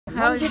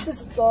Ma'am, this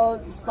is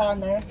called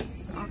spanner.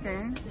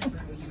 Okay.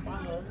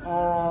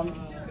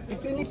 If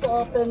you need to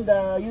open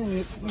the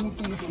unit, you need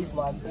to use this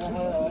one.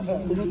 To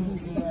make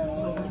easy.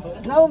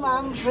 Now,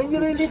 ma'am, when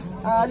you release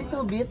a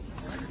little bit,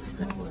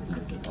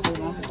 okay,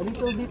 ma'am, a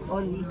little bit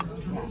only.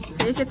 Yeah.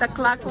 So is it a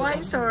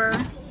clockwise or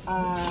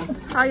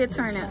how you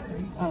turn it?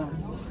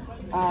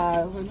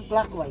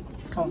 Clockwise.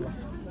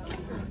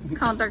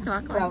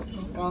 Counterclockwise.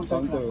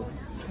 Counter.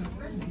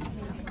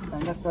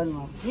 That's one,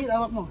 ma'am. Here,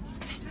 awak mo.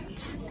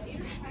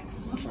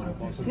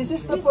 This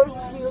is the first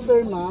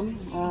filter, ma'am.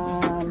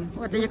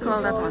 What do you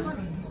call that one?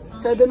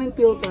 Sediment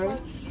filter.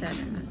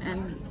 Sediment.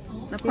 And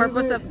the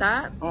purpose of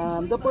that?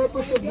 The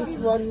purpose of this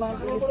one,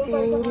 ma'am, is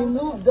to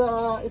remove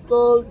the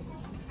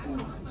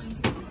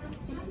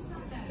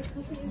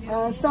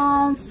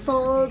sand,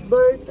 salt,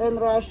 dirt, and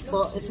rush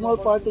po. Small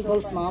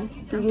particles, ma'am.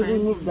 We will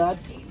remove that.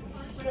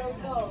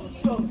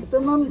 Ito,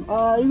 ma'am,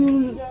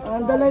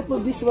 the life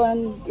of this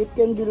one, it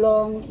can be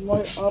long,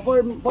 more,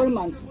 4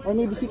 months or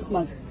maybe 6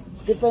 months.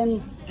 It depends.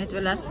 It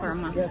will last for a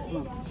month. Yes,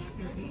 ma'am.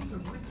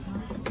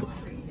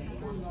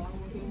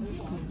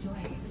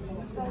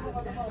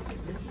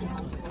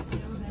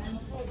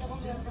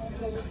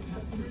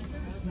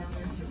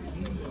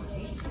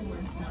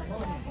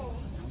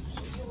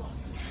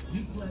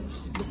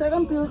 The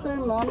second filter,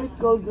 ma'am, it's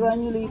called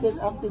granulated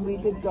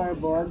activated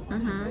carbon.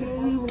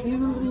 He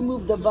will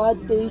remove the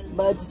bad taste,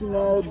 bad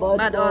smell,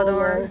 bad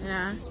odor,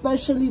 yeah.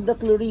 Especially the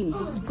chlorine.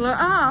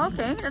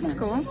 Okay, that's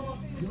cool.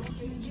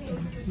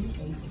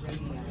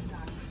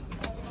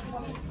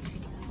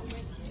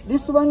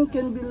 This one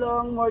can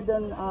belong more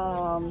than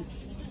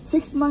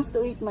 6 months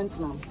to 8 months,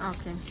 ma'am.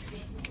 Okay.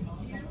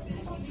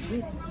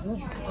 Please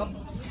move up.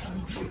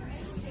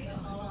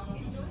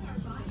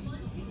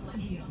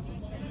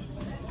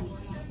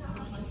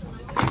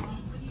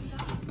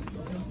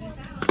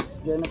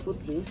 Gonna put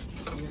this.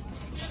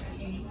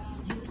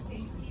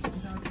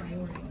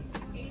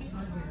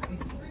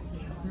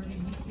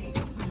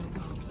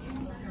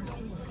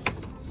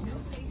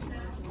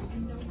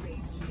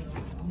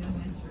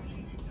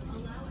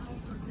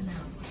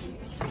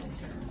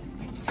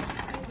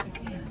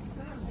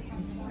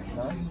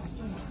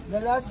 The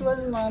last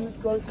one, ma'am, is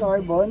called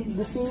carbon.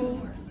 The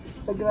same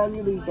sa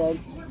granulated.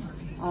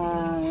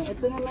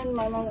 Ito naman,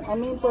 ma'am, ang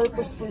main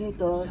purpose po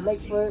nito,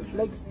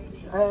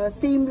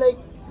 same like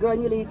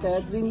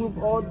granulated, remove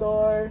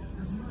odor,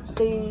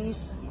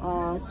 taste,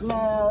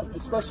 smell,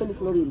 especially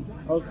chlorine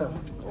also.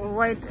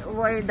 Why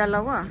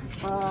dalawa?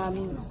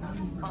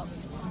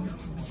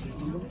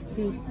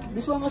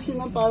 This one kasi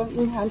na parang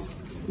enhanced,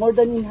 more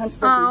than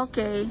enhanced.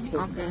 Okay,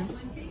 okay.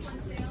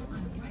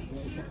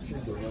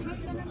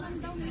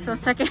 So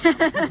second.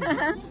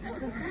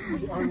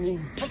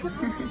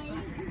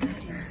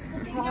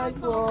 Hi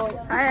po.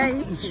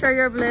 Hi, share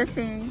your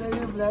blessing. Share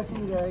your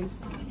blessing, guys.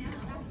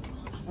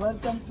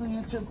 Welcome to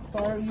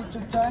our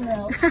YouTube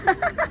channel.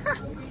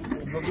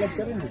 Mag-vlog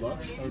ka rin, di ba?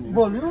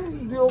 Bolo,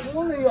 hindi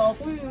ako naiya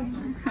ako eh.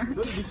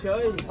 Hindi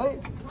siya eh.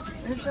 Ay,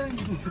 siya.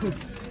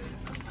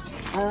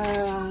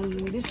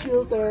 This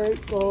filter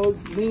called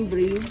main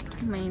drain.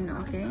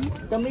 Okay.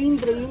 The main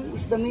drain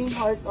is the main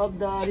heart of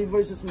the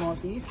reverse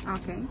osmosis.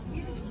 Okay.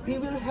 It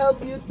will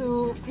help you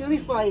to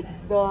purify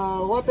the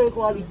water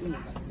quality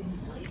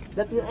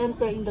that will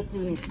enter in the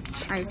unit.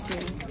 I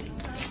see.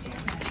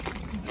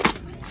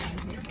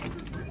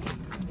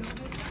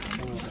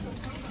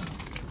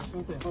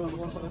 Okay,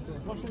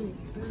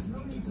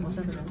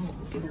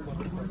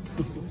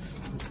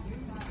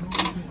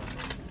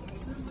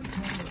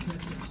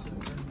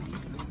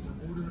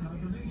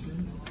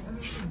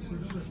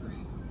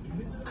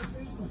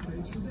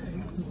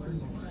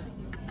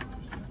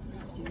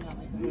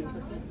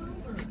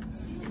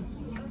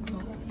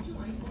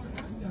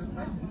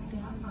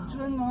 This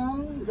one,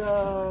 ma'am,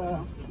 the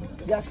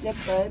gasket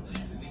pipe,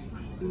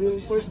 you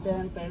will first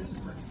enter.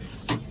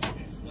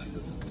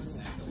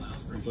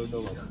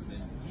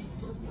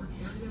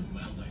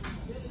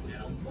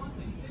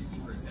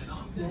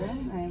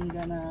 Then I'm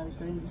gonna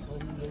return this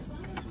one here.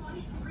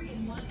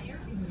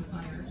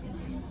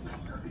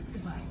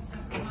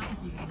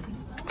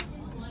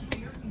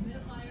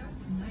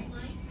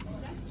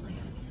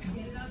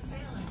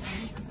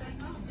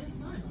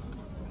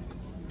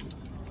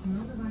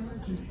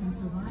 Coronaviruses can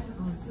survive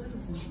on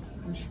surfaces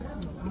for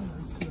several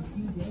hours to a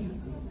few days,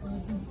 so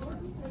it's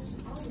important that you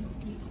always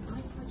keep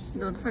untouched.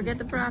 Don't forget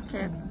the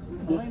bracket.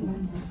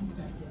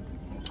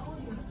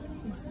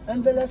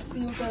 And the last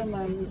filter,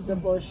 ma'am, is the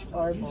Bosch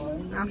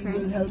Arbon. Okay.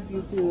 It will help you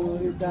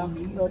to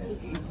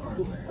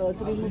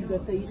remove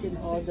the taste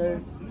and odor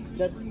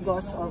that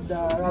goes of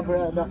the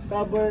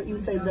rubber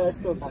inside the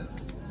stovetop.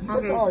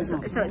 That's Okay. all.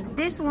 So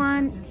this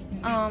one,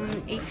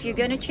 if you're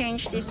gonna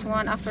change this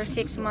one after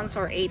 6 months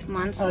or 8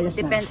 months, Yes,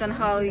 depends on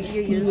how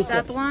you use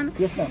that one.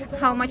 Yes, ma'am.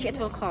 How much it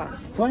will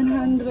cost?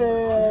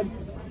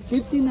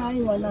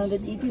 159,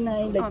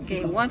 189. Like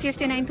Okay,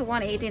 159 to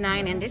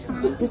 189, and this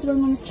one? This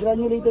one is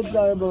granulated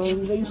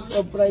carbon, range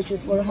of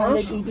prices for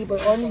 180 per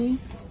only.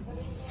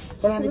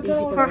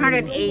 480.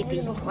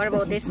 480. What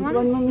about this one?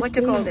 ma'am, is What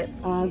you called it?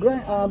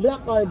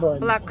 Black carbon.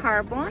 Black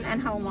carbon.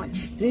 And how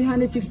much?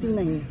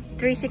 369.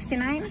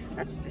 369?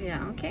 That's,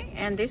 yeah, okay.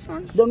 And this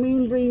one? The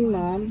main brain,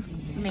 ma'am.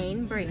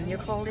 Main brain. You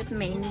called it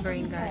main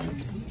brain,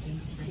 guys.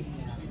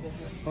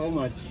 How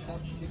much?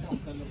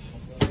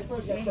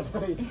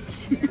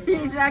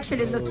 He's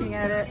actually looking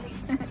at it.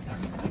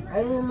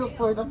 I will look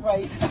for the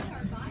price.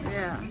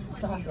 Yeah.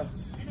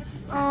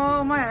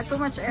 Oh my, too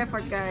much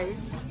effort,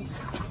 guys.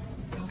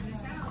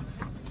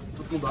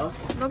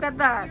 Look at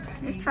that.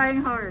 He's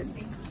trying hard.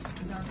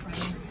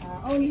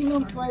 Only no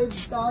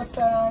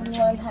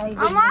 5,100.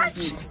 How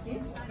much?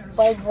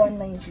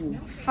 5,119.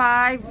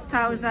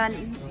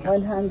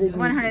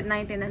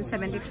 5,119 and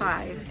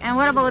 75. And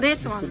what about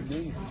this one?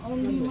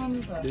 Only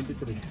one.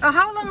 Oh,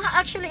 how long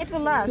actually it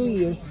will last? 2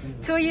 years.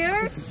 2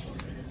 years?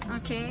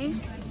 Okay.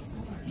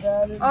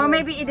 The Or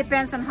maybe it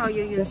depends on how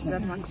you use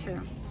that one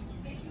too.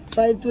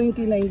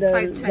 529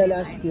 the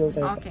last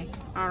filter. Okay.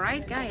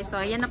 Alright guys. So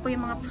ayan na po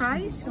yung mga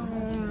price.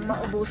 Kung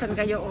maubusan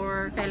kayo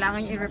or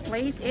kailangan nyo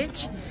i-replace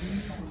each.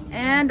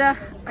 And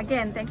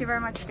again, thank you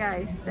very much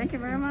guys. Thank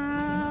you very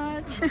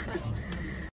much.